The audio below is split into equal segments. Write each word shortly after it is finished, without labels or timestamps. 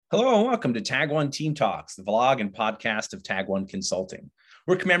Hello and welcome to Tag One Team Talks, the vlog and podcast of Tag One Consulting.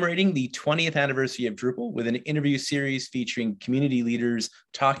 We're commemorating the 20th anniversary of Drupal with an interview series featuring community leaders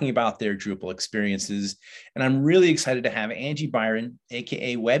talking about their Drupal experiences. And I'm really excited to have Angie Byron,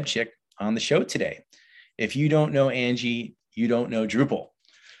 aka WebChick, on the show today. If you don't know Angie, you don't know Drupal.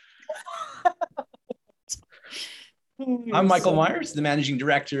 I'm Michael Myers, the managing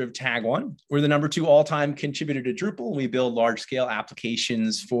director of Tag One. We're the #2 all-time contributor to Drupal. We build large-scale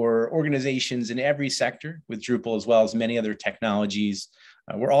applications for organizations in every sector with Drupal, as well as many other technologies.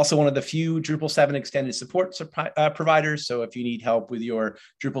 We're also one of the few Drupal 7 extended support providers. So if you need help with your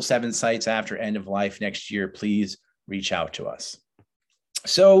Drupal 7 sites after end of life next year, please reach out to us.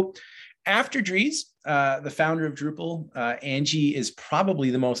 So after Dries, the founder of Drupal, Angie is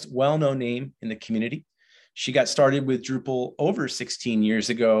probably the most well-known name in the community. She got started with Drupal over 16 years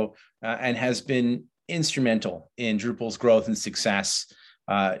ago and has been instrumental in Drupal's growth and success.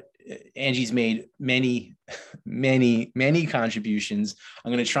 Angie's made many contributions.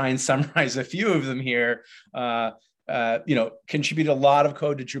 I'm going to try and summarize a few of them here. Contributed a lot of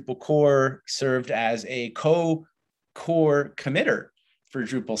code to Drupal core, served as a core committer for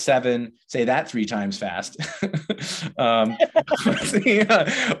Drupal 7, say that 3 times fast, was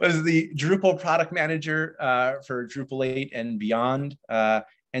the Drupal product manager for Drupal 8 and beyond,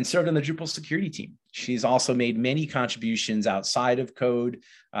 and served on the Drupal security team. She's also made many contributions outside of code,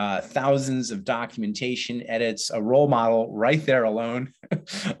 thousands of documentation edits, a role model right there alone.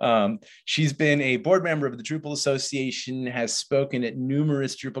 She's been a board member of the Drupal Association, has spoken at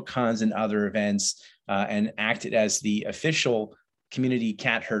numerous DrupalCons and other events, and acted as the official community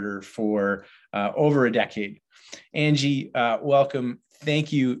cat herder for over a decade. Angie, welcome.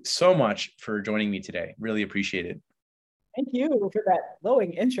 Thank you so much for joining me today. Really appreciate it. Thank you for that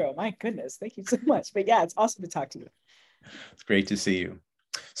glowing intro. My goodness, thank you so much. But yeah, it's awesome to talk to you. It's great to see you.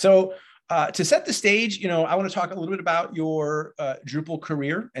 So to set the stage, I want to talk a little bit about your Drupal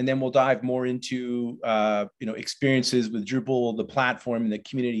career, and then we'll dive more into experiences with Drupal, the platform, and the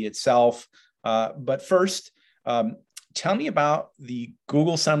community itself. But first, tell me about the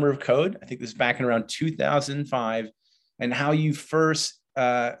Google Summer of Code. I think this is back in around 2005, and how you first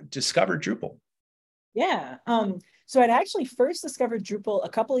discovered Drupal. Yeah. So I'd actually first discovered Drupal a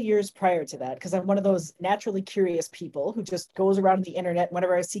couple of years prior to that, because I'm one of those naturally curious people who just goes around the internet.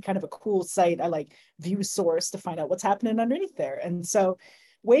 Whenever I see kind of a cool site, I like view source to find out what's happening underneath there. And so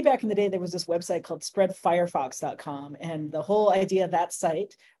way back in the day, there was this website called spreadfirefox.com. And the whole idea of that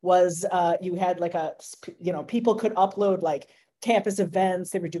site was you had like people could upload like campus events.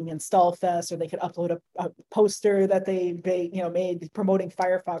 They were doing Install Fest, or they could upload a poster that they made promoting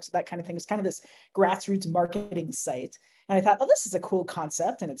Firefox, that kind of thing. It's kind of this grassroots marketing site. And I thought, oh, this is a cool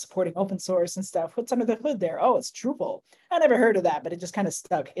concept, and it's supporting open source and stuff. What's under the hood there? Oh, it's Drupal. I never heard of that, but it just kind of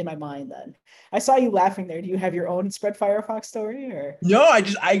stuck in my mind then. I saw you laughing there. Do you have your own Spread Firefox story? Or no, I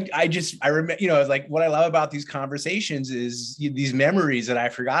remember, it's like what I love about these conversations is these memories that I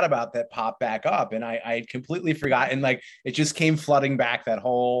forgot about that pop back up, and I completely forgot, and like it just came flooding back, that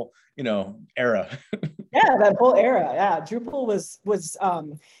whole era. Yeah, that whole era. Yeah, Drupal was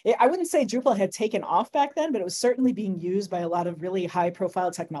I wouldn't say Drupal had taken off back then, but it was certainly being used by a lot of really high profile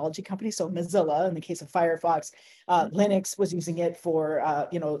technology companies. So Mozilla, in the case of Firefox, Linux was using it for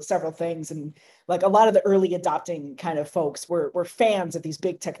several things, and like a lot of the early adopting kind of folks were fans of these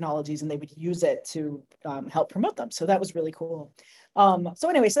big technologies, and they would use it to help promote them. So that was really cool.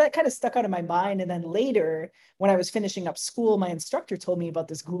 So that kind of stuck out of my mind. And then later, when I was finishing up school, my instructor told me about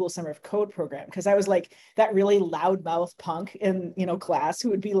this Google Summer of Code program, because I was like that really loudmouth punk in class who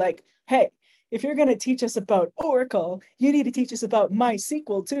would be like, hey, if you're going to teach us about Oracle, you need to teach us about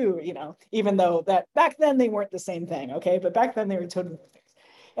MySQL too, even though that back then they weren't the same thing. Okay. But back then they were totally things.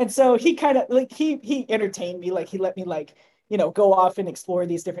 And so he kind of like, he entertained me, like he let me go off and explore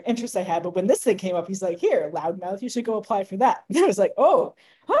these different interests I had. But when this thing came up, he's like, here, loudmouth, you should go apply for that. And I was like, oh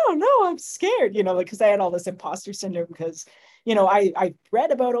no, I'm scared, because I had all this imposter syndrome, because, I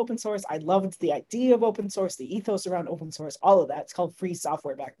read about open source. I loved the idea of open source, the ethos around open source, all of that. It's called free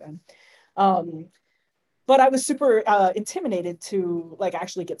software back then. But I was super intimidated to like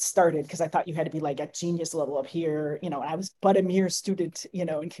actually get started, because I thought you had to be like at genius level up here. I was but a mere student,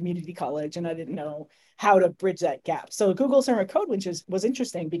 in community college, and I didn't know how to bridge that gap. So Google Summer Code, which was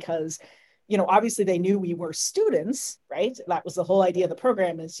interesting because, obviously they knew we were students, right? That was the whole idea of the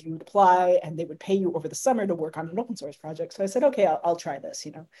program, is you would apply and they would pay you over the summer to work on an open source project. So I said, okay, I'll try this,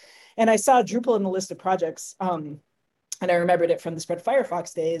 And I saw Drupal in the list of projects, and I remembered it from the Spread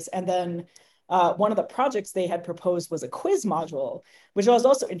Firefox days. And then one of the projects they had proposed was a quiz module, which was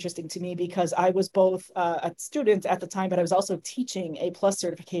also interesting to me because I was both a student at the time, but I was also teaching A+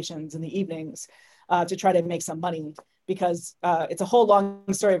 certifications in the evenings to try to make some money, because it's a whole long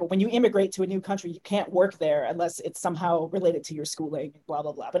story, but when you immigrate to a new country, you can't work there unless it's somehow related to your schooling, blah,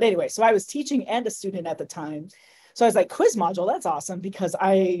 blah, blah. But anyway, so I was teaching and a student at the time. So I was like, quiz module, that's awesome, because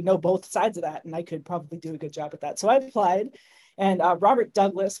I know both sides of that and I could probably do a good job at that. So I applied, and Robert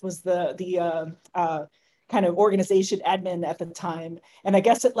Douglas was the kind of organization admin at the time. And I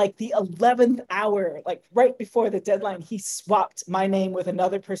guess at like the 11th hour, like right before the deadline, he swapped my name with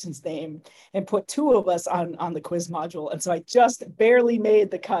another person's name and put two of us on the quiz module. And so I just barely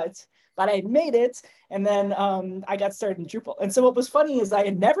made the cut, but I made it. And then I got started in Drupal. And so what was funny is I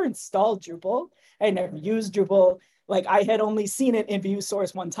had never installed Drupal. I had never used Drupal. Like, I had only seen it in view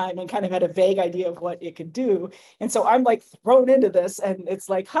source one time and kind of had a vague idea of what it could do. And so I'm like thrown into this, and it's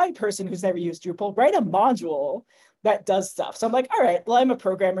like, hi, person who's never used Drupal, write a module that does stuff. So I'm like, all right, well, I'm a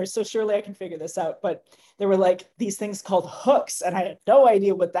programmer, so surely I can figure this out. But there were like these things called hooks, and I had no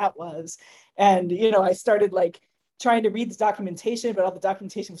idea what that was. And, you know, I started like trying to read the documentation, but all the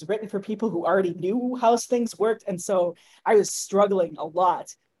documentation was written for people who already knew how things worked. And so I was struggling a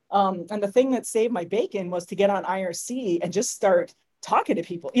lot. And the thing that saved my bacon was to get on IRC and just start talking to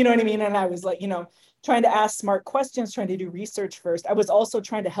people, you know what I mean? And I was like, you know, trying to ask smart questions, trying to do research first. I was also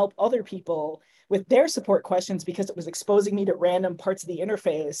trying to help other people with their support questions because it was exposing me to random parts of the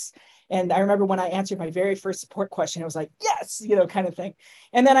interface. And I remember when I answered my very first support question, I was like, yes, you know, kind of thing.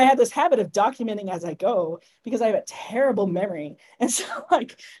 And then I had this habit of documenting as I go because I have a terrible memory. And so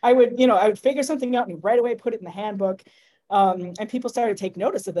like I would, you know, I would figure something out and right away put it in the handbook. And people started to take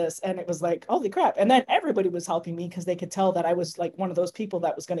notice of this, and it was like, holy crap. And then everybody was helping me because they could tell that I was like one of those people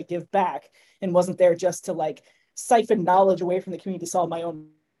that was going to give back and wasn't there just to like siphon knowledge away from the community to solve my own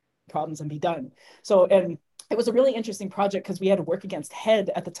problems and be done. So, and it was a really interesting project because we had to work against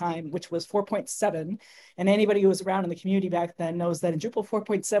Head at the time, which was 4.7. And anybody who was around in the community back then knows that in Drupal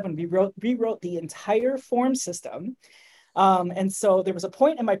 4.7, we rewrote the entire form system. And so there was a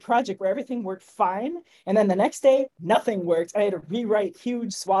point in my project where everything worked fine. And then the next day, nothing worked. I had to rewrite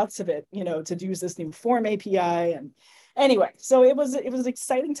huge swaths of it, you know, to use this new form API. And anyway, so it was an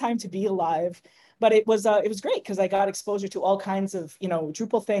exciting time to be alive. But it was great because I got exposure to all kinds of, you know,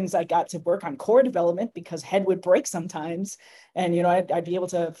 Drupal things. I got to work on core development because Head would break sometimes. And, you know, I'd be able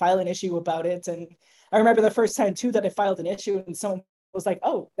to file an issue about it. And I remember the first time, too, that I filed an issue and someone was like,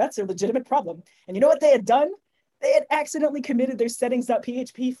 oh, that's a legitimate problem. And you know what they had done? They had accidentally committed their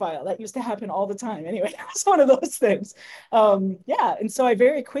settings.php file. That used to happen all the time. Anyway, it's one of those things. Yeah, and so I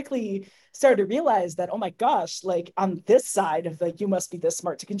very quickly started to realize that, oh my gosh, like on this side of the you must be this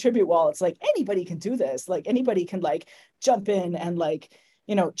smart to contribute wall, it's like anybody can do this. Like anybody can like jump in and like,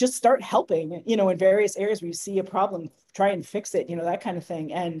 you know, just start helping, you know, in various areas where you see a problem, try and fix it, you know, that kind of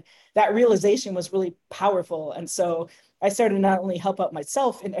thing. And that realization was really powerful. And so I started to not only help out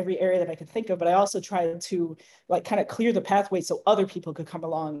myself in every area that I could think of, but I also tried to like kind of clear the pathway so other people could come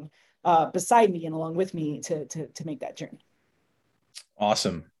along beside me and along with me to make that journey.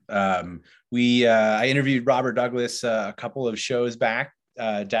 Awesome. I interviewed Robert Douglas a couple of shows back.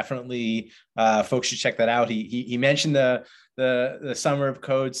 Definitely, folks should check that out. He mentioned the Summer of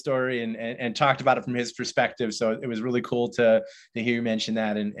Code story and talked about it from his perspective. So it was really cool to hear you mention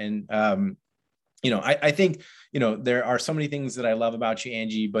that. And you know, I think, you know, there are so many things that I love about you,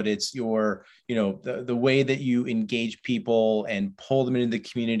 Angie, but it's your, you know, the way that you engage people and pull them into the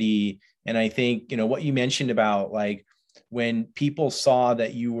community. And I think, you know, what you mentioned about like when people saw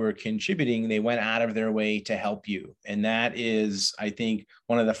that you were contributing, they went out of their way to help you. And that is, I think,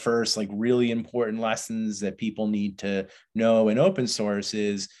 one of the first like really important lessons that people need to know in open source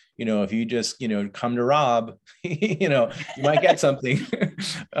is, you know, if you just, you know, come to Rob, you know, you might get something.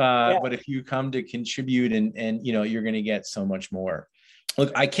 Yeah. But if you come to contribute and, you know, you're going to get so much more.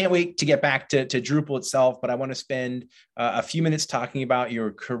 Look, I can't wait to get back to Drupal itself, but I want to spend a few minutes talking about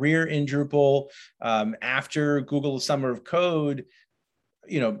your career in Drupal. After Google Summer of Code,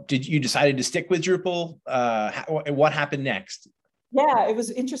 you know, did you decided to stick with Drupal? What happened next? Yeah, it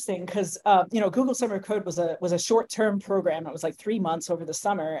was interesting because you know, Google Summer of Code was a short-term program. It was like 3 months over the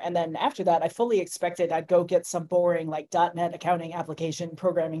summer, and then after that, I fully expected I'd go get some boring like .NET accounting application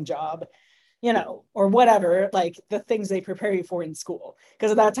programming job, you know, or whatever, like the things they prepare you for in school.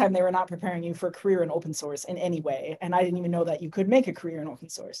 Because at that time, they were not preparing you for a career in open source in any way, and I didn't even know that you could make a career in open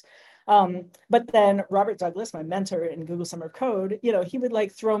source. But then Robert Douglas, my mentor in Google Summer of Code, you know, he would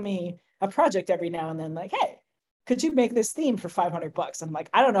like throw me a project every now and then, like, hey, could you make this theme for $500? I'm like,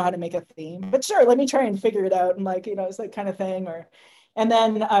 I don't know how to make a theme, but sure, let me try and figure it out. And like, you know, it's like kind of thing. Or, And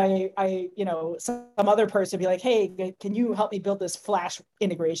then you know, some other person be like, hey, can you help me build this Flash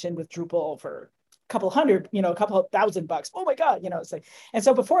integration with Drupal for a couple hundred, you know, a couple of $1,000? Oh my God, you know, it's like, and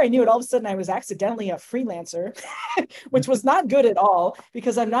so before I knew it, all of a sudden I was accidentally a freelancer, which was not good at all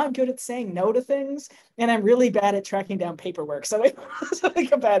because I'm not good at saying no to things and I'm really bad at tracking down paperwork. So it was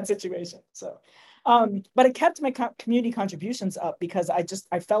like a bad situation. So, but it kept my community contributions up because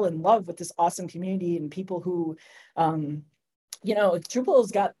I fell in love with this awesome community and people who, you know,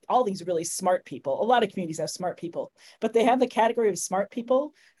 Drupal's got all these really smart people. A lot of communities have smart people, but they have the category of smart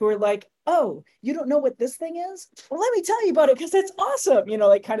people who are like, oh, you don't know what this thing is? Well, let me tell you about it because it's awesome, you know,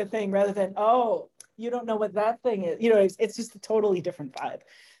 like kind of thing, rather than, oh, you don't know what that thing is. You know, it's just a totally different vibe.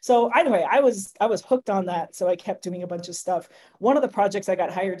 So anyway, I was hooked on that. So I kept doing a bunch of stuff. One of the projects I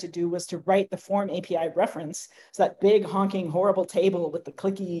got hired to do was to write the form API reference. So that big honking horrible table with the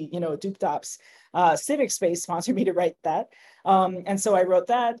clicky, you know, dupe tops. Civic Space sponsored me to write that. And so I wrote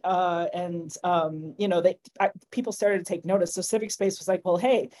that, you know, people started to take notice. So Civic Space was like, well,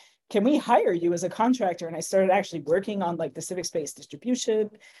 hey, can we hire you as a contractor? And I started actually working on like the Civic Space distribution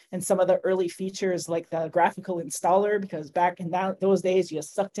and some of the early features like the graphical installer, because back in those days, you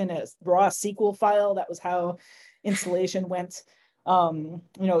sucked in a raw SQL file. That was how installation went. You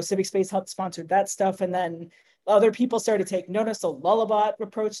know, Civic Space helped sponsor that stuff. And then other people started to take notice. So Lullabot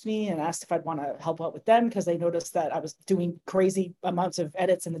approached me and asked if I'd want to help out with them because they noticed that I was doing crazy amounts of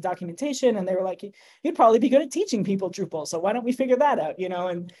edits in the documentation. And they were like, you'd probably be good at teaching people Drupal. So why don't we figure that out, you know?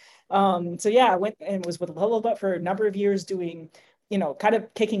 And so yeah, I went and was with Lullabot for a number of years doing, you know, kind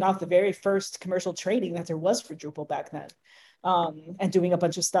of kicking off the very first commercial training that there was for Drupal back then. And doing a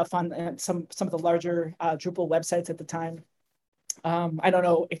bunch of stuff on some of the larger Drupal websites at the time. I don't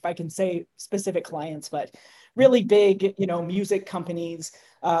know if I can say specific clients, but really big, you know, music companies,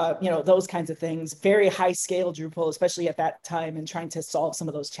 you know, those kinds of things, very high scale Drupal, especially at that time, and trying to solve some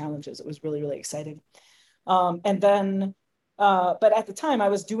of those challenges. It was really, really exciting. And then, but at the time I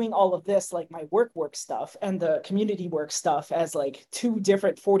was doing all of this, like my work stuff and the community work stuff as like two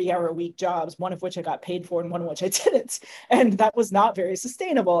different 40-hour-a-week jobs, one of which I got paid for and one of which I didn't. And that was not very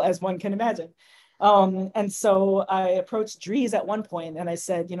sustainable, as one can imagine. And so I approached Dries at one point and I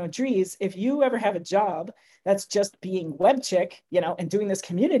said, you know, Dries, if you ever have a job that's just being web chick, you know, and doing this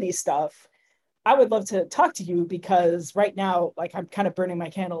community stuff, I would love to talk to you because right now, like I'm kind of burning my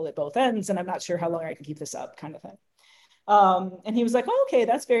candle at both ends and I'm not sure how long I can keep this up, kind of thing. And he was like, oh, okay,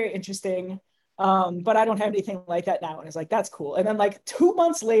 that's very interesting. But I don't have anything like that now. And he's like, that's cool. And then like 2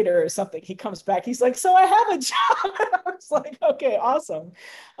 months later or something, he comes back. He's like, so I have a job. And I was like, okay, awesome.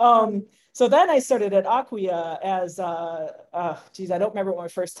 So then I started at Acquia as, geez, I don't remember what my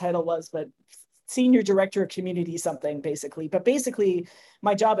first title was, but senior director of community something, basically. But basically,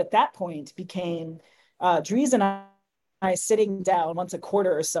 my job at that point became Dries and I sitting down once a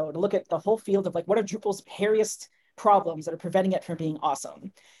quarter or so to look at the whole field of like, what are Drupal's hairiest problems that are preventing it from being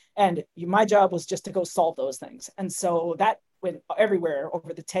awesome? And my job was just to go solve those things. And so that went everywhere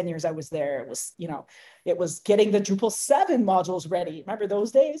over the 10 years I was there. It was, you know, it was getting the Drupal 7 modules ready. Remember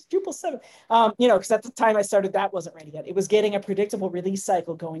those days? Drupal 7, you know, because at the time I started, that wasn't ready yet. It was getting a predictable release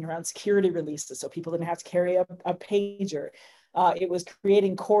cycle going around security releases so people didn't have to carry a pager. It was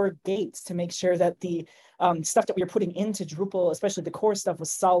creating core gates to make sure that the stuff that we were putting into Drupal, especially the core stuff,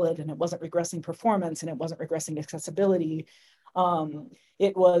 was solid and it wasn't regressing performance and it wasn't regressing accessibility.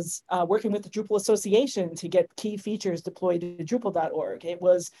 It was working with the Drupal Association to get key features deployed to Drupal.org. It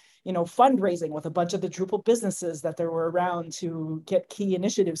was, you know, fundraising with a bunch of the Drupal businesses that there were around to get key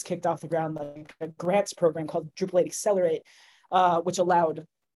initiatives kicked off the ground, like a grants program called Drupal 8 Accelerate, which allowed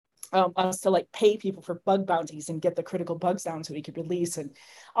us to like pay people for bug bounties and get the critical bugs down so we could release, and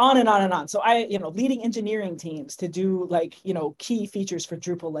on and on and on. So I, you know, leading engineering teams to do like, you know, key features for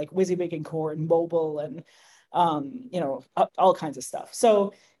Drupal, like WYSIWYG and core and mobile and, you know, all kinds of stuff.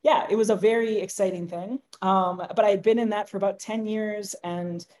 So yeah, it was a very exciting thing. But I had been in that for about 10 years.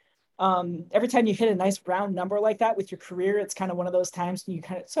 And every time you hit a nice round number like that with your career, it's kind of one of those times when you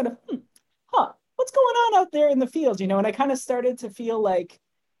kind of sort of, what's going on out there in the field, you know? And I kind of started to feel like,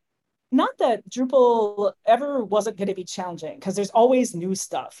 not that Drupal ever wasn't going to be challenging, because there's always new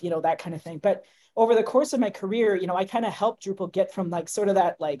stuff, you know, that kind of thing. But over the course of my career, you know, I kind of helped Drupal get from like sort of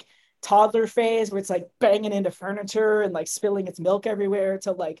that like toddler phase where it's like banging into furniture and like spilling its milk everywhere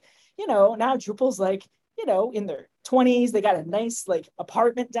to like, you know, now Drupal's like, you know, in their 20s, they got a nice like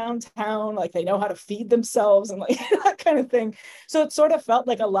apartment downtown, like they know how to feed themselves and like that kind of thing. So it sort of felt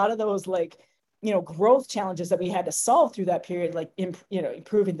like a lot of those like, you know, growth challenges that we had to solve through that period, like, you know,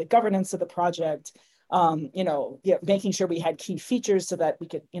 improving the governance of the project, making sure we had key features so that we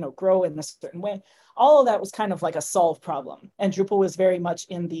could, grow in a certain way. All of that was kind of like a solved problem. And Drupal was very much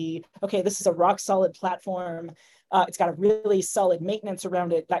in the, okay, this is a rock solid platform. It's got a really solid maintenance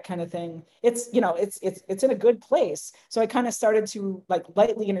around it, that kind of thing. It's in a good place. So I kind of started to like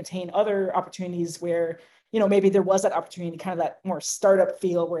lightly entertain other opportunities where, maybe there was that opportunity, kind of that more startup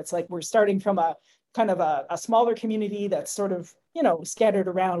feel where it's like we're starting from a kind of a smaller community that's sort of, scattered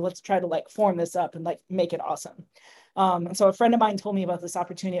around. Let's try to like form this up and like make it awesome. And so a friend of mine told me about this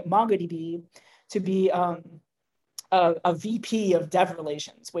opportunity at MongoDB to be a VP of dev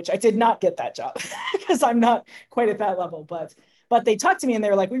relations, which I did not get that job because I'm not quite at that level. But they talked to me and they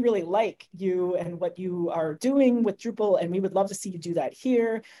were like, we really like you and what you are doing with Drupal, and we would love to see you do that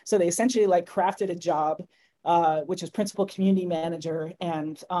here. So they essentially like crafted a job, which is principal community manager,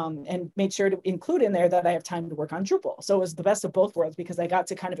 and made sure to include in there that I have time to work on Drupal. So it was the best of both worlds because I got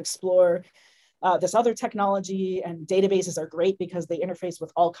to kind of explore this other technology, and databases are great because they interface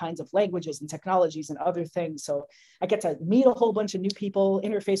with all kinds of languages and technologies and other things. So I get to meet a whole bunch of new people,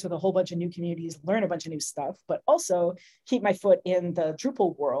 interface with a whole bunch of new communities, learn a bunch of new stuff, but also keep my foot in the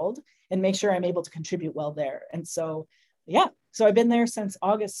Drupal world and make sure I'm able to contribute well there. And so, yeah, so I've been there since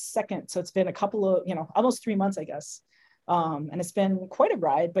August 2nd. So it's been a couple of, almost 3 months, I guess. And it's been quite a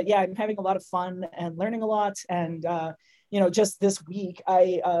ride, but yeah, I'm having a lot of fun and learning a lot. And, just this week,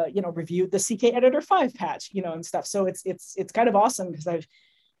 I, reviewed the CKEditor 5 patch, and stuff. So it's kind of awesome because I've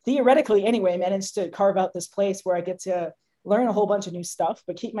theoretically anyway managed to carve out this place where I get to learn a whole bunch of new stuff,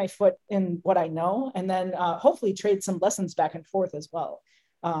 but keep my foot in what I know, and then hopefully trade some lessons back and forth as well.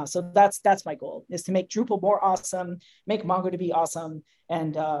 So that's my goal, is to make Drupal more awesome, make MongoDB awesome,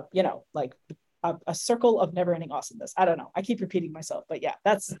 and like a circle of never-ending awesomeness. I don't know. I keep repeating myself, but yeah,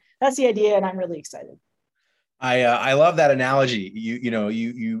 that's the idea, and I'm really excited. I love that analogy.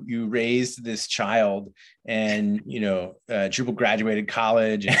 You raised this child, and Drupal graduated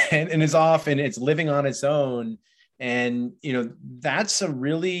college and is off and it's living on its own. And that's a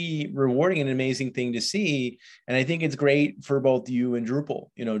really rewarding and amazing thing to see. And I think it's great for both you and Drupal.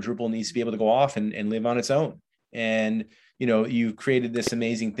 Drupal needs to be able to go off and live on its own. And you've created this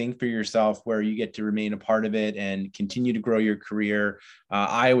amazing thing for yourself where you get to remain a part of it and continue to grow your career.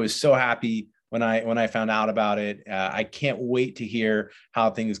 I was so happy when I found out about it. I can't wait to hear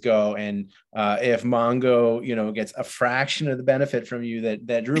how things go. And if Mongo, gets a fraction of the benefit from you that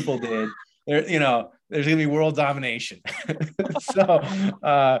Drupal did, there's going to be world domination. So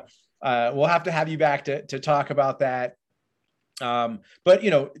we'll have to have you back to talk about that. But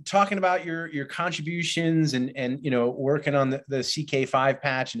talking about your contributions and working on the CK5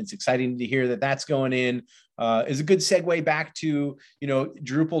 patch, and it's exciting to hear that that's going in, is a good segue back to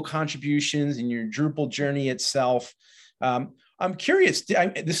Drupal contributions and your Drupal journey itself. I'm curious.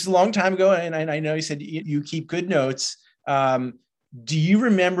 This is a long time ago, and I know you said you keep good notes. Do you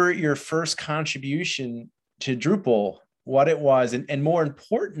remember your first contribution to Drupal, what it was, and more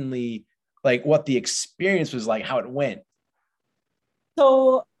importantly, like what the experience was like, how it went?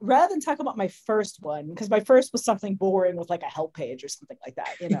 So rather than talk about my first one, because my first was something boring with like a help page or something like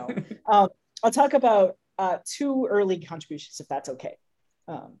that, I'll talk about 2 early contributions, if that's okay.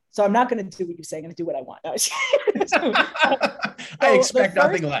 So I'm not going to do what you say. I'm going to do what I want. I expect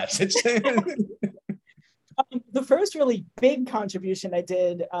nothing less. The first really big contribution I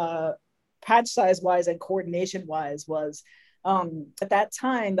did, patch size wise and coordination wise, was at that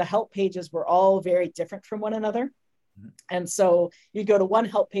time, the help pages were all very different from one another. And so you go to one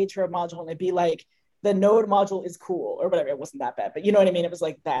help page for a module and it'd be like, the node module is cool or whatever. It wasn't that bad, but you know what I mean? It was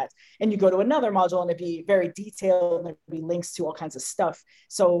like that. And you go to another module and it'd be very detailed and there'd be links to all kinds of stuff.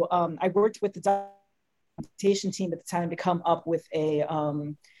 So I worked with the documentation team at the time to come up with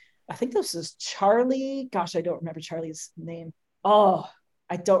I think this was Charlie. Gosh, I don't remember Charlie's name. Oh,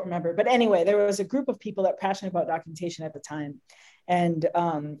 I don't remember. But anyway, there was a group of people that were passionate about documentation at the time. And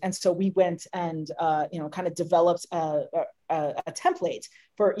so we went and, kind of developed a template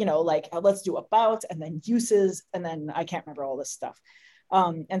for, let's do about and then uses. And then I can't remember all this stuff.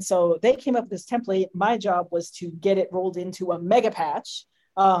 And so they came up with this template. My job was to get it rolled into a mega patch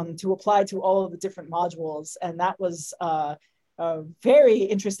to apply to all of the different modules. And that was a very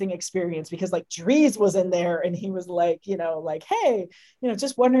interesting experience because like Dries was in there and he was like, hey,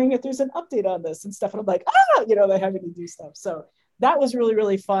 just wondering if there's an update on this and stuff. And I'm like, they're having to do stuff. So that was really,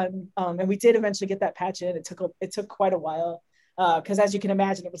 really fun. And we did eventually get that patch in. It took quite a while because as you can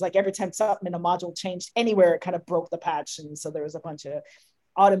imagine, it was like every time something in a module changed anywhere, it kind of broke the patch. And so there was a bunch of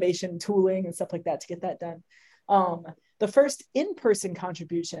automation tooling and stuff like that to get that done. The first in-person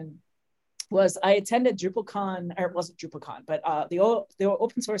contribution was I attended DrupalCon, or it wasn't DrupalCon, but the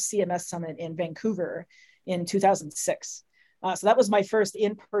Open Source CMS Summit in Vancouver in 2006. So that was my first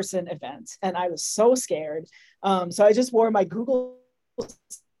in-person event, and I was so scared. So I just wore my Google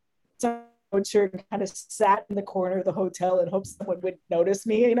shirt and kind of sat in the corner of the hotel and hoped someone would notice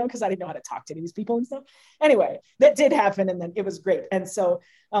me, because I didn't know how to talk to these people and stuff. Anyway, that did happen, and then it was great. And so,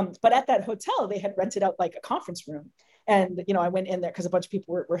 but at that hotel, they had rented out like a conference room. And, I went in there because a bunch of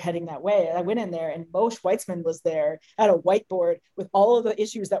people were heading that way. And I went in there, and Moshe Weitzman was there at a whiteboard with all of the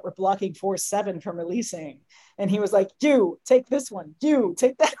issues that were blocking 4.7 from releasing. And he was like, you take this one, you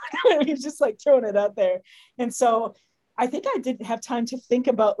take that one. He was just like throwing it out there. And so I think I didn't have time to think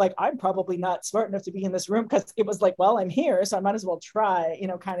about like, I'm probably not smart enough to be in this room, because it was like, well, I'm here, so I might as well try,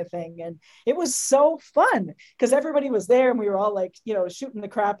 kind of thing. And it was so fun because everybody was there, and we were all like, shooting the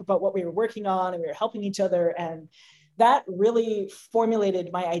crap about what we were working on, and we were helping each other. And that really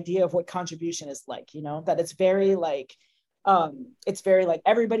formulated my idea of what contribution is like, that it's very like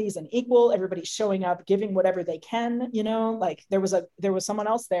everybody's an equal, everybody's showing up, giving whatever they can, like there was someone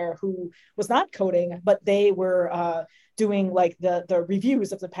else there who was not coding, but they were doing like the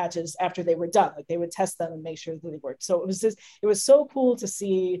reviews of the patches after they were done. Like they would test them and make sure that they worked. So it was so cool to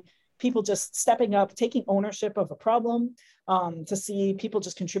see people just stepping up, taking ownership of a problem, to see people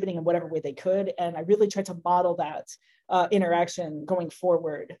just contributing in whatever way they could. And I really tried to model that interaction going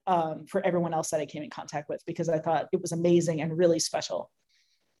forward for everyone else that I came in contact with, because I thought it was amazing and really special.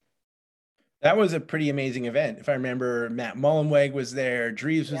 That was a pretty amazing event. If I remember, Matt Mullenweg was there,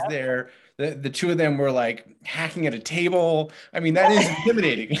 Dreves was there. The two of them were like hacking at a table. I mean, that is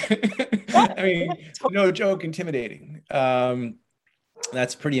intimidating. I mean, no joke, intimidating.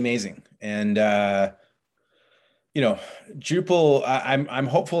 That's pretty amazing. And Drupal, I'm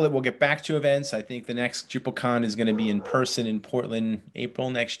hopeful that we'll get back to events. I think the next DrupalCon is going to be in person in Portland, April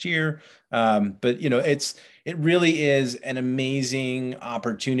next year. But it really is an amazing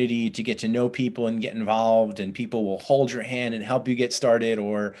opportunity to get to know people and get involved, and people will hold your hand and help you get started,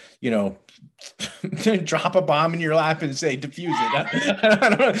 or drop a bomb in your lap and say diffuse it. I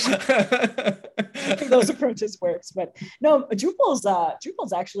don't know. I think those approaches works, but no,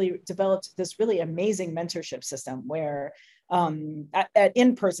 Drupal's actually developed this really amazing mentorship system where at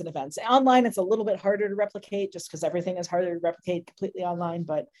in-person events, online it's a little bit harder to replicate just because everything is harder to replicate completely online,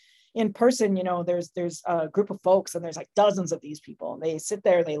 but in person, there's a group of folks, and there's like dozens of these people, and they sit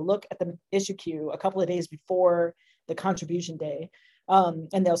there, they look at the issue queue a couple of days before the contribution day.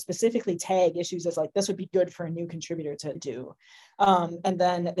 And they'll specifically tag issues as like, this would be good for a new contributor to do. And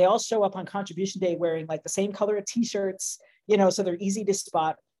then they all show up on contribution day wearing like the same color of t-shirts, so they're easy to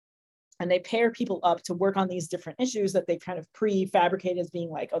spot. And they pair people up to work on these different issues that they kind of prefabricated as being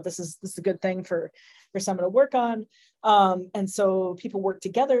like, oh, this is a good thing for someone to work on. And so people work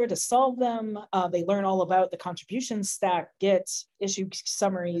together to solve them. They learn all about the contribution stack, Git, issue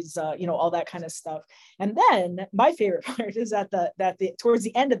summaries, all that kind of stuff. And then my favorite part is towards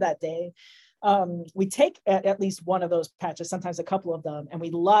the end of that day, we take at least one of those patches, sometimes a couple of them, and we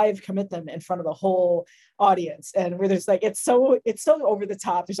live commit them in front of the whole audience. And where there's like, it's so over the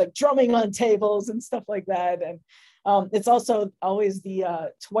top. There's like drumming on tables and stuff like that. And it's also always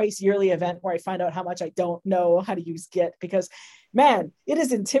the twice yearly event where I find out how much I don't know how to use Git, because man, it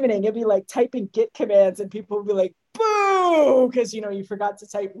is intimidating. It'd be like typing Git commands and people would be like, boo, because you forgot to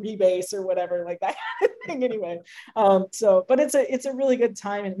type rebase or whatever, like that thing anyway. But it's a really good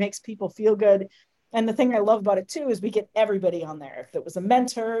time, and it makes people feel good. And the thing I love about it too is we get everybody on there. If it was a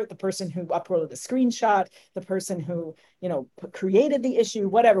mentor, the person who uploaded the screenshot, the person who created the issue,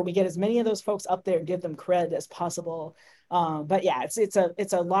 whatever, we get as many of those folks up there and give them cred as possible. But yeah,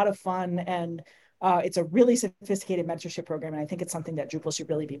 it's a lot of fun, and it's a really sophisticated mentorship program, and I think it's something that Drupal should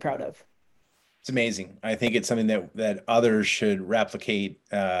really be proud of. It's amazing. I think it's something that others should replicate,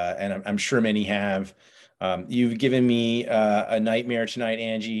 and I'm sure many have. You've given me a nightmare tonight,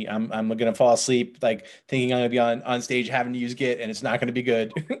 Angie. I'm gonna fall asleep like thinking I'm gonna be on stage having to use Git, and it's not gonna be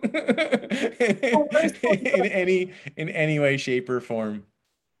good in any way, shape, or form.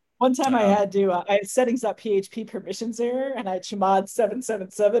 One time I had settings PHP permissions error, and I had Chmod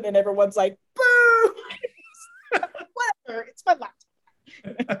 777, and everyone's like, boo! Whatever, it's my laptop.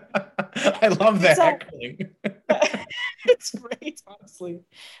 I love that heckling. It's great, honestly.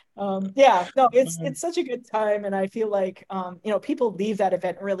 It's such a good time, and I feel like people leave that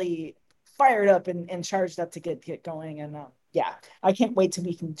event really fired up and charged up to get going. And I can't wait till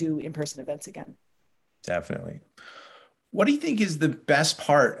we can do in-person events again. Definitely. What do you think is the best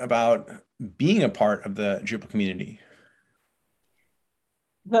part about being a part of the Drupal community?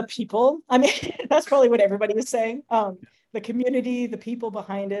 The people. I mean, that's probably what everybody was saying. the community, the people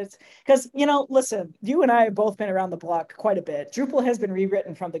behind it. Because, listen, you and I have both been around the block quite a bit. Drupal has been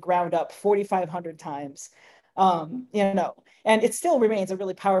rewritten from the ground up 4,500 times. And it still remains a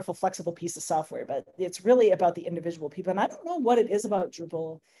really powerful, flexible piece of software, but it's really about the individual people. And I don't know what it is about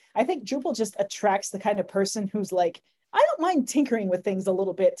Drupal. I think Drupal just attracts the kind of person who's like, I don't mind tinkering with things a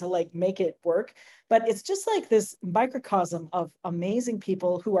little bit to like make it work, but it's just like this microcosm of amazing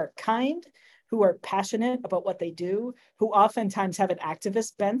people who are kind, who are passionate about what they do, who oftentimes have an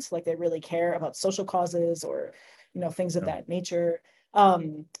activist bent, like they really care about social causes or, things of that nature,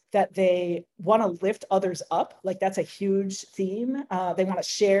 that they want to lift others up. Like that's a huge theme. They want to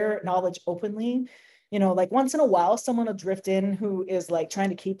share knowledge openly. Like once in a while, someone will drift in who is like trying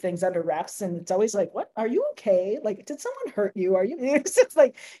to keep things under wraps. And it's always like, what, are you okay? Like, did someone hurt you? Are you, it's just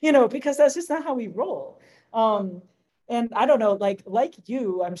like, because that's just not how we roll. And I don't know, like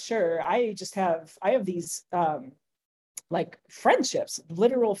you, I'm sure I have these, like friendships,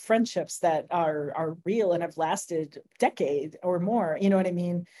 literal friendships that are real and have lasted decade or more. You know what I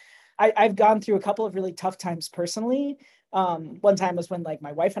mean? I've gone through a couple of really tough times personally. One time was when like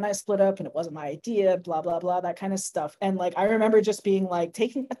my wife and I split up and it wasn't my idea, blah, blah, blah, that kind of stuff. And like, I remember just being like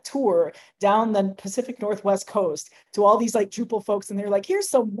taking a tour down the Pacific Northwest coast to all these like Drupal folks. And they're like, here's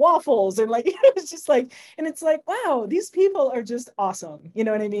some waffles. And like, it was just like, and it's like, wow, these people are just awesome. You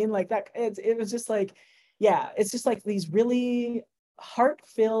know what I mean? Like that, it was just like, yeah, it's just like these really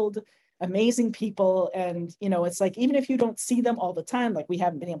heart-filled, amazing people. And, it's like, even if you don't see them all the time, like we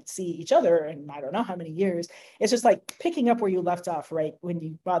haven't been able to see each other in I don't know how many years, it's just like picking up where you left off right when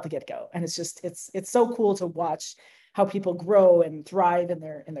you about to get go. And it's just, it's so cool to watch how people grow and thrive in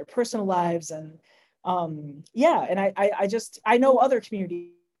their personal lives. And yeah, and I know other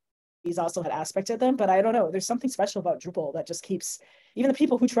communities also had aspects of them, but I don't know. There's something special about Drupal that just keeps, even the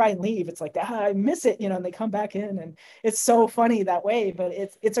people who try and leave, it's like, I miss it, and they come back in, and it's so funny that way. But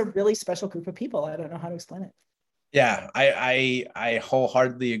it's a really special group of people. I don't know how to explain it. Yeah, I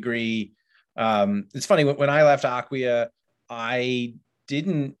wholeheartedly agree. It's funny, when I left Acquia, I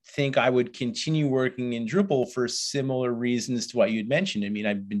didn't think I would continue working in Drupal for similar reasons to what you'd mentioned. I mean,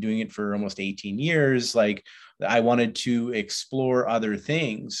 I've been doing it for almost 18 years. Like I wanted to explore other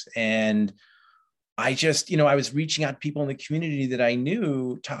things. And I just, I was reaching out to people in the community that I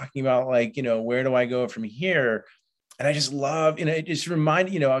knew, talking about like, where do I go from here? And I just love, it just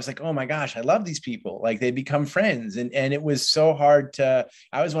reminded, I was like, oh my gosh, I love these people. Like they become friends. And it was so hard I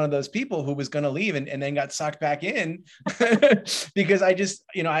was one of those people who was going to leave and then got sucked back in because I just,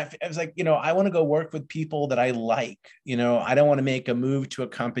 I was like, I want to go work with people that I like, I don't want to make a move to a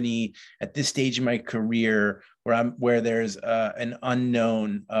company at this stage in my career where there's an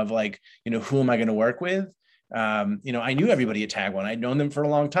unknown of like, who am I going to work with? I knew everybody at Tag One. I'd known them for a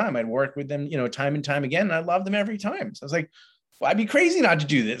long time. I'd worked with them, time and time again, and I loved them every time. So I was like, well, I'd be crazy not to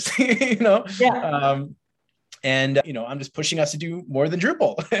do this, Yeah. I'm just pushing us to do more than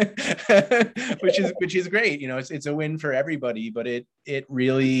Drupal, which is great. It's a win for everybody, but it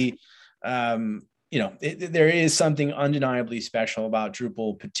really, there is something undeniably special about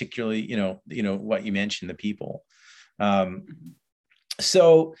Drupal, particularly, what you mentioned, the people.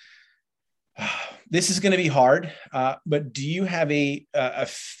 So this is going to be hard, but do you have a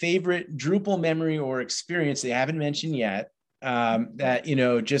favorite Drupal memory or experience that you haven't mentioned yet that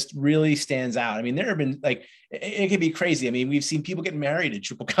just really stands out? I mean, there have been like it can be crazy. I mean, we've seen people get married at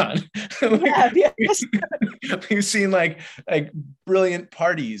DrupalCon. We've seen like brilliant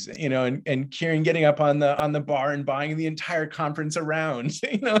parties, and Kieran getting up on the bar and buying the entire conference around.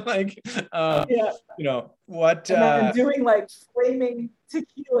 What and then doing like flaming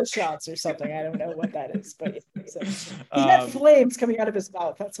tequila shots or something. I don't know what that is, but so he had flames coming out of his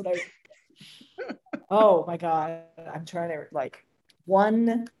mouth. That's what I. Oh my God, I'm trying to like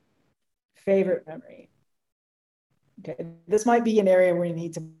one favorite memory. Okay, this might be an area where you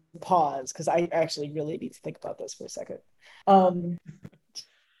need to pause because I actually really need to think about this for a second.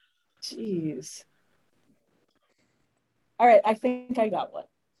 Geez. All right, I think I got one.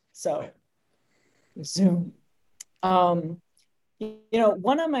 So, Zoom. One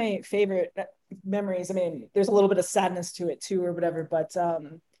of my favorite memories, I mean, there's a little bit of sadness to it too, or whatever, but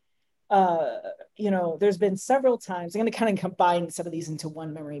there's been several times, I'm going to kind of combine some of these into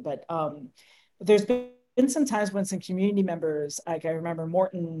one memory, but there's been some times when some community members, like I remember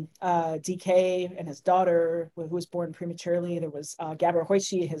Morton DK and his daughter, who was born prematurely. There was Gabor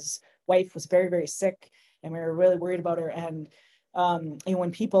Hoishi, his wife was very, very sick, and we were really worried about her. And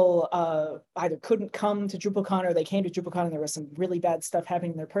when people either couldn't come to DrupalCon or they came to DrupalCon and there was some really bad stuff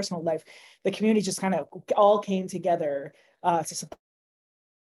happening in their personal life, the community just kind of all came together to support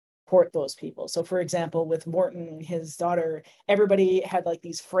support those people. So for example, with Morton, his daughter, everybody had like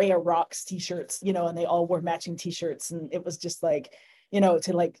these Freya Rocks t-shirts, you know, and they all wore matching t-shirts. And it was just like, you know,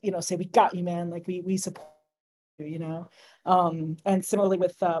 to like, you know, say, we got you, man. Like we support you, you know? And similarly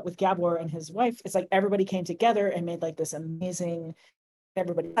with Gabor and his wife, it's like everybody came together and made like this amazing,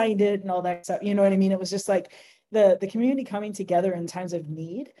 everybody signed it and all that stuff. You know what I mean? It was just like the community coming together in times of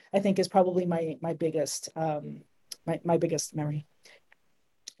need, I think is probably my biggest, my biggest memory.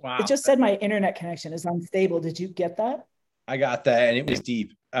 Wow. It just said my internet connection is unstable. Did you get that? I got that, and it was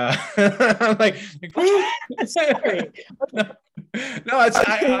deep. I'm like sorry. No, it's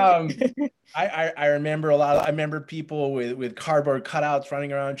I remember a lot. I remember people with cardboard cutouts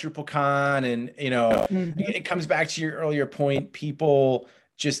running around DrupalCon, and you know, it comes back to your earlier point. People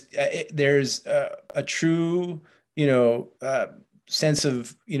just there's a true, you know, sense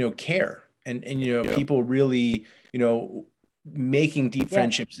of, you know, care, and you know, people really, you know, making deep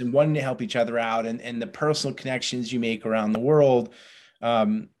friendships and wanting to help each other out, and the personal connections you make around the world.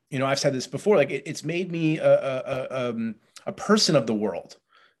 You know, I've said this before, like it's made me a person of the world.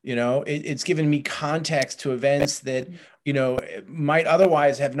 You know, it's given me context to events that, you know, might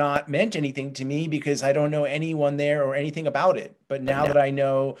otherwise have not meant anything to me because I don't know anyone there or anything about it. But now that I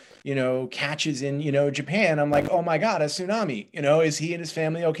know, you know, catches in, you know, Japan, I'm like, oh my God, a tsunami, you know, is he and his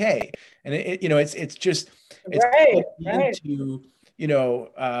family okay? And you know, it's just, it's right. into, you know,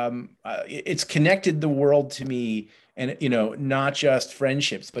 it's connected the world to me, and, you know, not just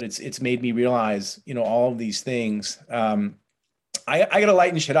friendships, but it's made me realize, you know, all of these things. I gotta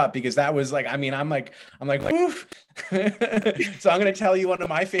lighten shit up because that was like, I mean, I'm like, oof. So I'm gonna tell you one of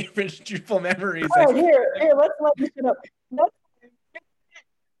my favorite Drupal memories. Oh, here, let's lighten shit up.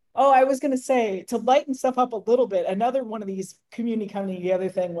 Oh, I was going to say, to lighten stuff up a little bit, another one of these community coming together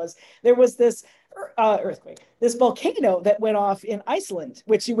thing was there was this earthquake, this volcano that went off in Iceland,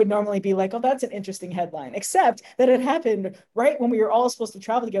 which you would normally be like, oh, that's an interesting headline, except that it happened right when we were all supposed to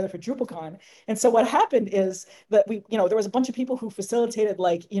travel together for DrupalCon. And so what happened is that we, you know, there was a bunch of people who facilitated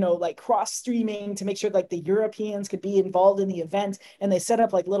like, you know, like cross streaming to make sure like the Europeans could be involved in the event. And they set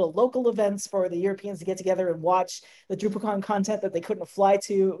up like little local events for the Europeans to get together and watch the DrupalCon content that they couldn't fly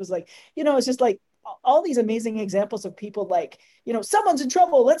to. It was like, you know, it's just like all these amazing examples of people like, you know, someone's in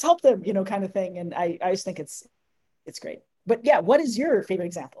trouble, let's help them, you know, kind of thing. And I just think it's great. But yeah, what is your favorite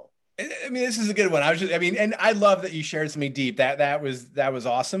example? I mean, this is a good one. I mean, and I love that you shared something deep. That was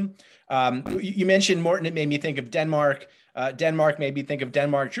awesome. You mentioned Morton. It made me think of Denmark. Denmark made me think of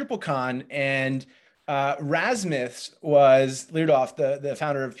Denmark DrupalCon, and Rasmus was Leerdorf, the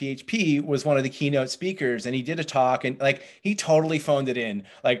founder of PHP, was one of the keynote speakers, and he did a talk, and like he totally phoned it in.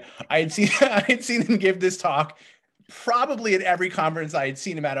 Like I had seen him give this talk probably at every conference I had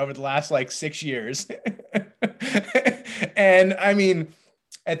seen him at over the last like 6 years. And I mean,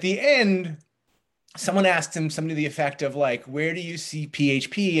 at the end, someone asked him something to the effect of like, where do you see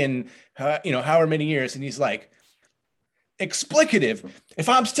PHP in, you know, however many years? And he's like, explicative. If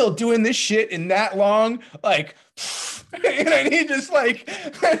I'm still doing this shit in that long, like, you know, and he just like,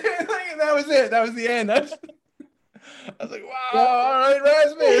 that was it. That was the end. I was like, wow, all right,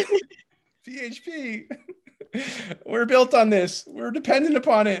 Rasmus, PHP. We're built on this. We're dependent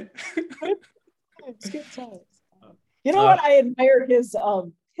upon it. You know what? I admire his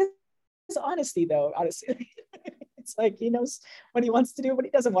honesty, though. Honestly, it's like he knows what he wants to do, what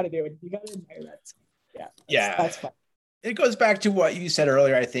he doesn't want to do, and you gotta admire that. Yeah, that's fun. It goes back to what you said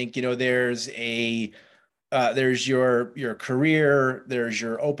earlier. I think, you know, there's your career, there's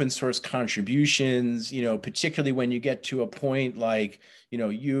your open source contributions, you know, particularly when you get to a point like, you know,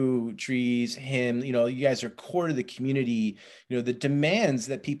 you, Dries, him, you know, you guys are core to the community, you know, the demands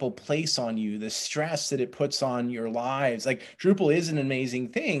that people place on you, the stress that it puts on your lives. Like Drupal is an amazing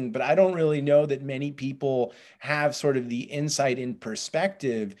thing, but I don't really know that many people have sort of the insight and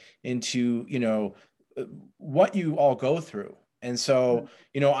perspective into, you know, what you all go through. And so,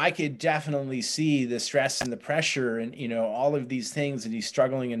 you know, I could definitely see the stress and the pressure and, you know, all of these things that he's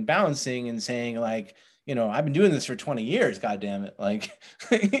struggling and balancing and saying like, you know, I've been doing this for 20 years, God damn it. Like,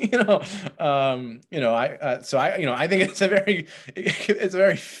 you know, you know, I think it's a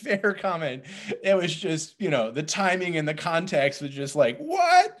very fair comment. It was just, you know, the timing and the context was just like,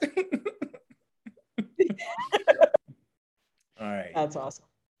 what? All right. That's awesome.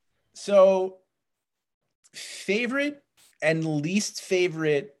 So favorite and least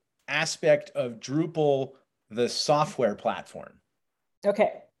favorite aspect of Drupal, the software platform?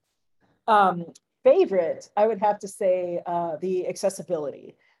 Okay. Favorite, I would have to say the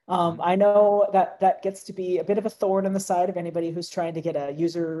accessibility. I know that that gets to be a bit of a thorn in the side of anybody who's trying to get a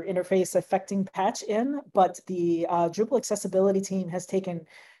user interface affecting patch in, but the Drupal accessibility team has taken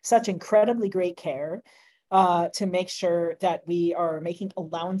such incredibly great care to make sure that we are making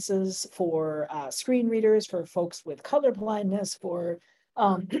allowances for screen readers, for folks with color blindness, for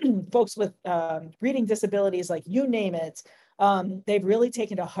folks with reading disabilities, like you name it. They've really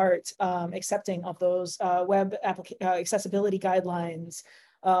taken to heart accepting of those web accessibility guidelines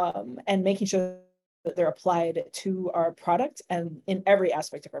and making sure that they're applied to our product and in every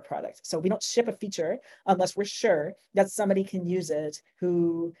aspect of our product. So we don't ship a feature unless we're sure that somebody can use it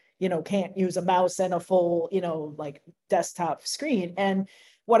who, you know, can't use a mouse and a full, you know, like desktop screen. And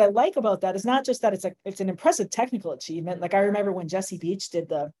what I like about that is not just that it's an impressive technical achievement. Like I remember when Jesse Beach did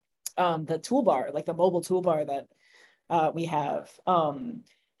the toolbar, like the mobile toolbar that we have,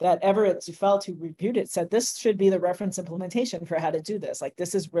 that Everett Zufelt, who reviewed it, said this should be the reference implementation for how to do this. Like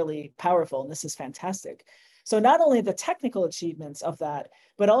this is really powerful and this is fantastic. So not only the technical achievements of that,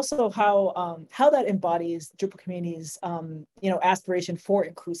 but also how that embodies Drupal community's you know, aspiration for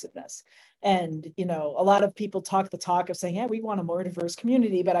inclusiveness. And you know, a lot of people talk the talk of saying, yeah, we want a more diverse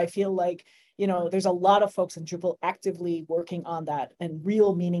community, but I feel like, you know, there's a lot of folks in Drupal actively working on that in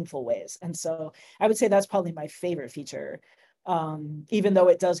real meaningful ways. And so I would say that's probably my favorite feature, even though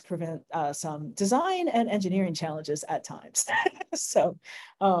it does prevent some design and engineering challenges at times. So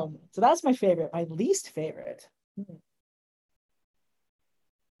that's my favorite. My least favorite.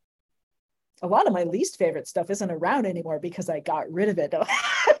 A lot of my least favorite stuff isn't around anymore because I got rid of it.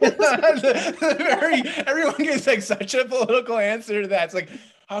 Everyone gets like such a political answer to that. It's like,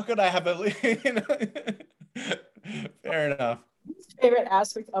 how could I have a, you know? Fair enough. Least favorite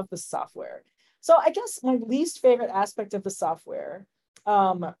aspect of the software. So I guess my least favorite aspect of the software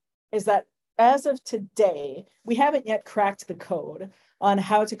is that as of today, we haven't yet cracked the code on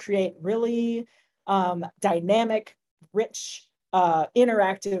how to create really dynamic, rich,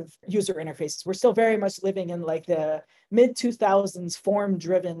 interactive user interfaces. We're still very much living in like the mid 2000s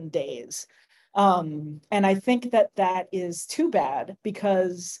form-driven days. And I think that that is too bad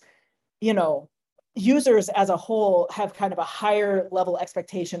because, you know, users as a whole have kind of a higher level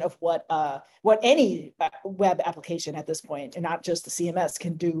expectation of what any web application at this point, and not just the CMS,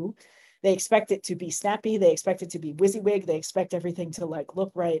 can do. They expect it to be snappy. They expect it to be WYSIWYG. They expect everything to like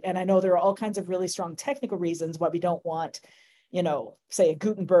look right. And I know there are all kinds of really strong technical reasons why we don't want, you know, say a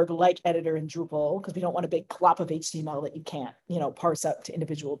Gutenberg-like editor in Drupal, because we don't want a big clop of HTML that you can't, you know, parse up to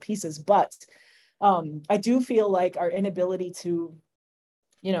individual pieces. But I do feel like our inability to,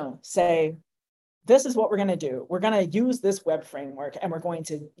 you know, say, this is what we're going to do. We're going to use this web framework and we're going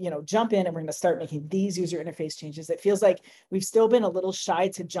to, you know, jump in and we're going to start making these user interface changes. It feels like we've still been a little shy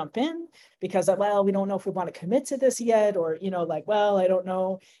to jump in because, well, we don't know if we want to commit to this yet, or, you know, like, well, I don't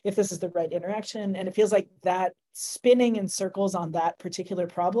know if this is the right interaction. And it feels like that spinning in circles on that particular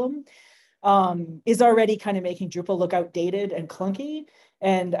problem is already kind of making Drupal look outdated and clunky.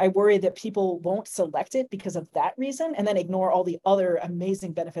 And I worry that people won't select it because of that reason, and then ignore all the other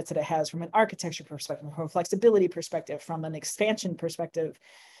amazing benefits that it has from an architecture perspective, from a flexibility perspective, from an expansion perspective,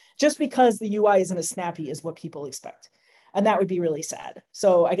 just because the UI isn't as snappy as what people expect. And that would be really sad.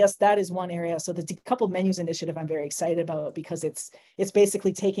 So I guess that is one area. So the decoupled menus initiative I'm very excited about, because it's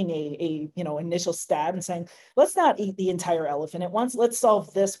basically taking a you know, initial stab and saying, let's not eat the entire elephant at once. Let's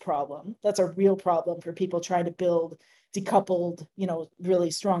solve this problem. That's a real problem for people trying to build decoupled, you know,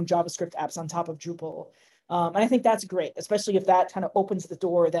 really strong JavaScript apps on top of Drupal. And I think that's great, especially if that kind of opens the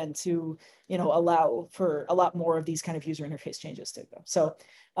door then to, you know, allow for a lot more of these kind of user interface changes to go. So,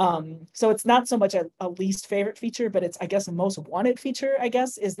 so it's not so much a least favorite feature, but it's, I guess, a most wanted feature, I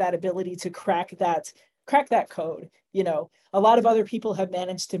guess, is that ability to crack that code. You know, a lot of other people have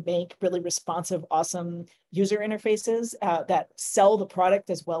managed to make really responsive, awesome user interfaces that sell the product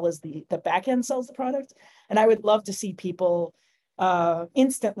as well as the backend sells the product. And I would love to see people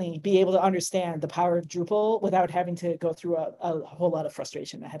instantly be able to understand the power of Drupal without having to go through a whole lot of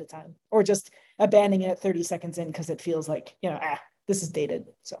frustration ahead of time, or just abandoning it 30 seconds in because it feels like, you know, this is dated.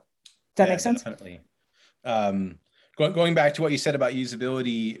 So does that make sense? Definitely. Going back to what you said about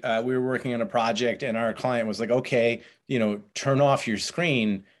usability, we were working on a project and our client was like, okay, you know, turn off your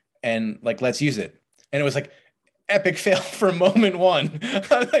screen and like, let's use it. And it was like epic fail for moment one. I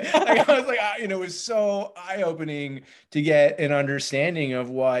was like, you know, it was so eye-opening to get an understanding of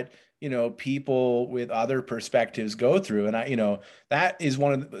what people with other perspectives go through. And that is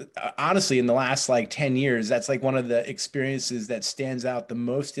one of the, honestly, in the last like 10 years, that's like one of the experiences that stands out the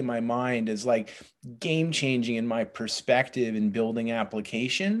most in my mind as like game changing in my perspective in building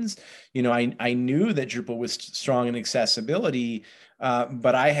applications. I knew that Drupal was strong in accessibility,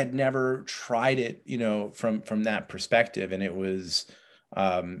 but I had never tried it, from that perspective. And it was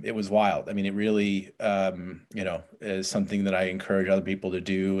wild. I mean, it really, is something that I encourage other people to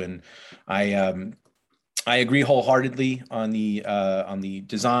do. And I agree wholeheartedly on the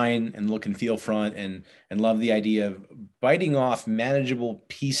design and look and feel front, and love the idea of biting off manageable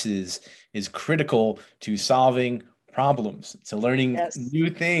pieces is critical to solving problems, to learning new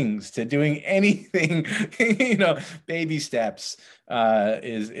things, to doing anything. Baby steps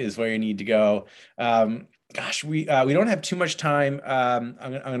is where you need to go. Gosh, we don't have too much time. I'm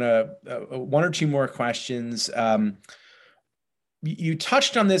gonna one or two more questions. You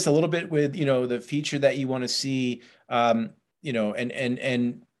touched on this a little bit with the feature that you want to see, and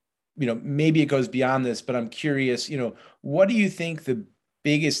maybe it goes beyond this, but I'm curious, what do you think the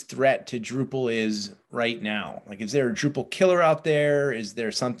biggest threat to Drupal is right now? Like, is there a Drupal killer out there? Is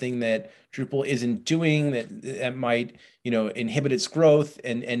there something that Drupal isn't doing that might, inhibit its growth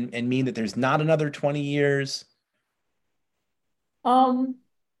and mean that there's not another 20 years? Yeah,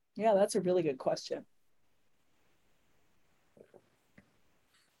 that's a really good question.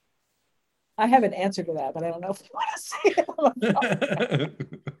 I have an answer to that, but I don't know if you want to say it.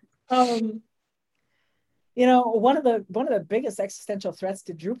 One of the biggest existential threats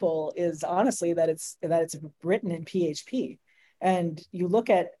to Drupal is honestly that it's written in PHP. And you look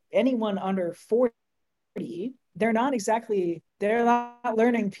at anyone under 40, they're not learning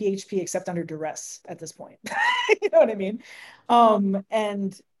PHP except under duress at this point. You know what I mean?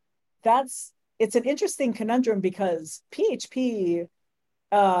 And it's an interesting conundrum because PHP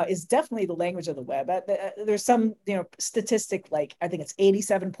is definitely the language of the web. There's some, statistic, like I think it's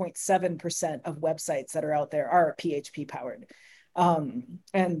 87.7% of websites that are out there are PHP powered.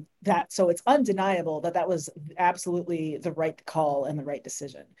 And so it's undeniable that was absolutely the right call and the right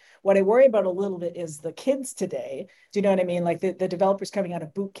decision. What I worry about a little bit is the kids today. Do you know what I mean? Like the developers coming out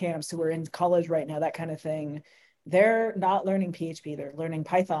of boot camps who are in college right now, that kind of thing. They're not learning PHP. They're learning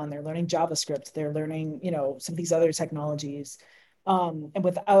Python. They're learning JavaScript. They're learning, some of these other technologies. And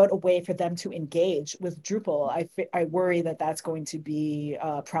without a way for them to engage with Drupal, I worry that that's going to be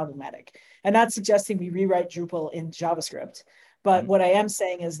problematic. And not suggesting we rewrite Drupal in JavaScript, but what I am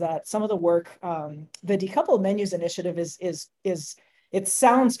saying is that some of the work, the decoupled menus initiative is it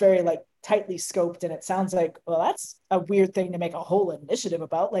sounds very like tightly scoped, and it sounds like, well, that's a weird thing to make a whole initiative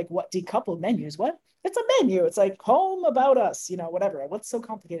about. Like, what decoupled menus? What? It's a menu. It's like home, about us, whatever. What's so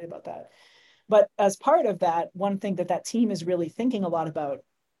complicated about that? But as part of that, one thing that team is really thinking a lot about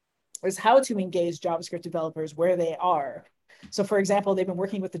is how to engage JavaScript developers where they are. So for example, they've been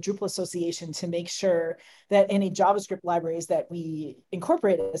working with the Drupal Association to make sure that any JavaScript libraries that we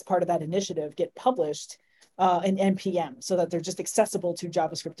incorporate as part of that initiative get published in NPM, so that they're just accessible to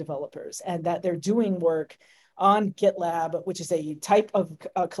JavaScript developers, and that they're doing work on GitLab, which is a type of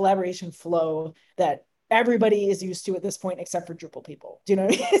collaboration flow that everybody is used to at this point, except for Drupal people. Do you know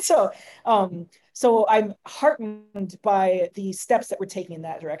what I mean? So I'm heartened by the steps that we're taking in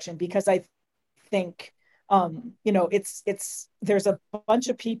that direction, because I think, there's a bunch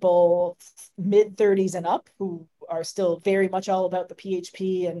of people mid 30s and up who are still very much all about the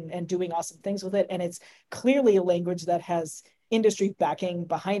PHP and doing awesome things with it. And it's clearly a language that has industry backing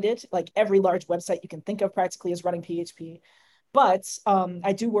behind it. Like every large website you can think of practically is running PHP. But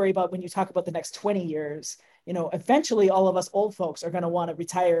I do worry about when you talk about the next 20 years, eventually all of us old folks are going to want to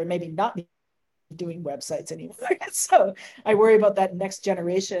retire and maybe not be doing websites anymore. So I worry about that next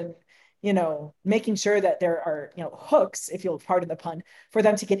generation, making sure that there are, hooks, if you'll pardon the pun, for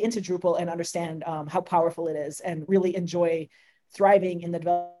them to get into Drupal and understand how powerful it is and really enjoy thriving in the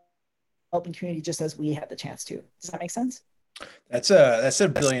development community just as we had the chance to. Does that make sense? That's a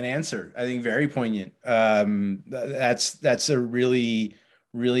brilliant answer. I think very poignant. That's a really,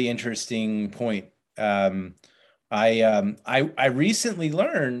 really interesting point. I recently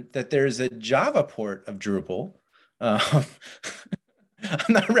learned that there's a Java port of Drupal. I'm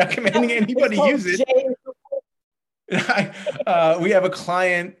not recommending anybody use it. We have a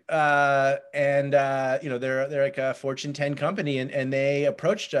client, and they're like a Fortune 10 company, and they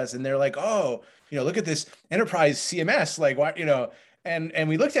approached us, and they're like, oh, look at this enterprise CMS, like what, and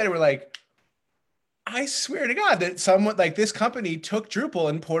we looked at it, we're like, I swear to God that someone like this company took Drupal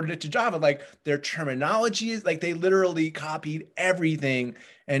and ported it to Java. Like their terminology is like they literally copied everything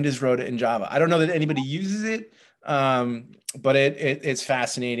and just wrote it in Java. I don't know that anybody uses it, But it's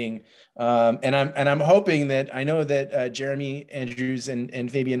fascinating. And I'm hoping that, I know that Jeremy Andrews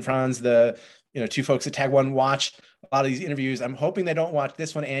and Fabian Franz, the two folks at Tag One, watch a lot of these interviews. I'm hoping they don't watch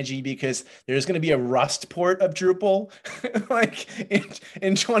this one, Angie, because there's going to be a Rust port of Drupal like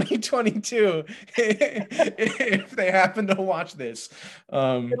in 2022 if they happen to watch this.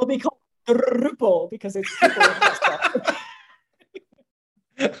 It'll be called Drupal because it's Drupal.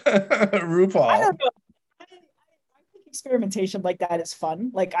 RuPaul. I don't know. I think experimentation like that is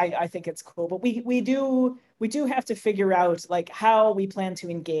fun. Like I think it's cool, but we do have to figure out like how we plan to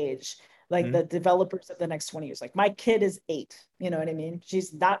engage like the developers of the next 20 years. Like my kid is 8, you know what I mean?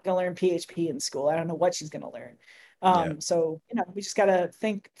 She's not gonna learn PHP in school. I don't know what she's gonna learn. So we just gotta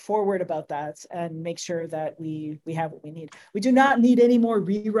think forward about that and make sure that we have what we need. We do not need any more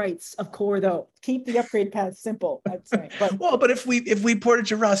rewrites of core though. Keep the upgrade path simple, I'd say. But but if we port it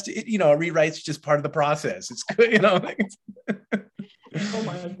to Rust, a rewrite's just part of the process. It's good, Oh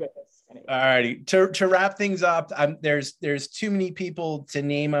my goodness. Anyway. All righty. To wrap things up, there's too many people to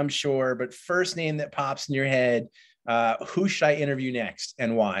name, I'm sure, but first name that pops in your head, who should I interview next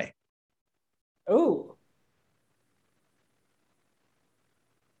and why? Oh.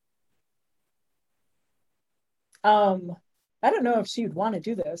 I don't know if she'd want to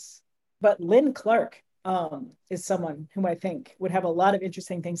do this, but Lynn Clark is someone whom I think would have a lot of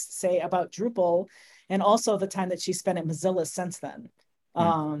interesting things to say about Drupal and also the time that she spent at Mozilla since then.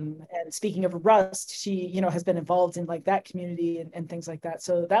 And speaking of Rust, she, has been involved in like that community and things like that.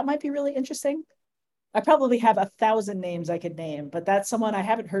 So that might be really interesting. I probably have 1,000 names I could name, but that's someone I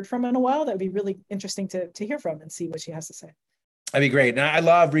haven't heard from in a while. That would be really interesting to hear from and see what she has to say. That'd be great. And I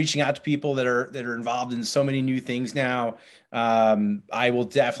love reaching out to people that are involved in so many new things now. I will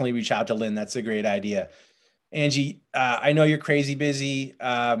definitely reach out to Lynn. That's a great idea. Angie, I know you're crazy busy.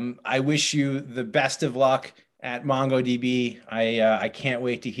 I wish you the best of luck at MongoDB. I can't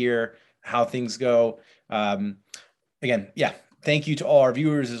wait to hear how things go. Again, thank you to all our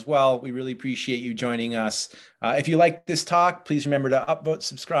viewers as well. We really appreciate you joining us. If you like this talk, please remember to upvote,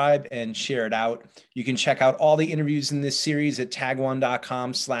 subscribe, and share it out. You can check out all the interviews in this series at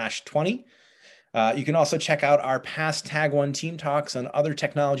tag1.com/20. You can also check out our past Tag One team talks on other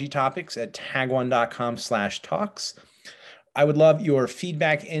technology topics at tag1.com/talks. I would love your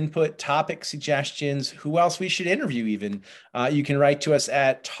feedback, input, topic suggestions, who else we should interview even. You can write to us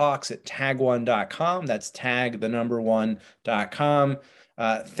at talks@tag1.com. That's tag1.com.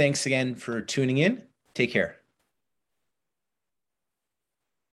 Thanks again for tuning in. Take care.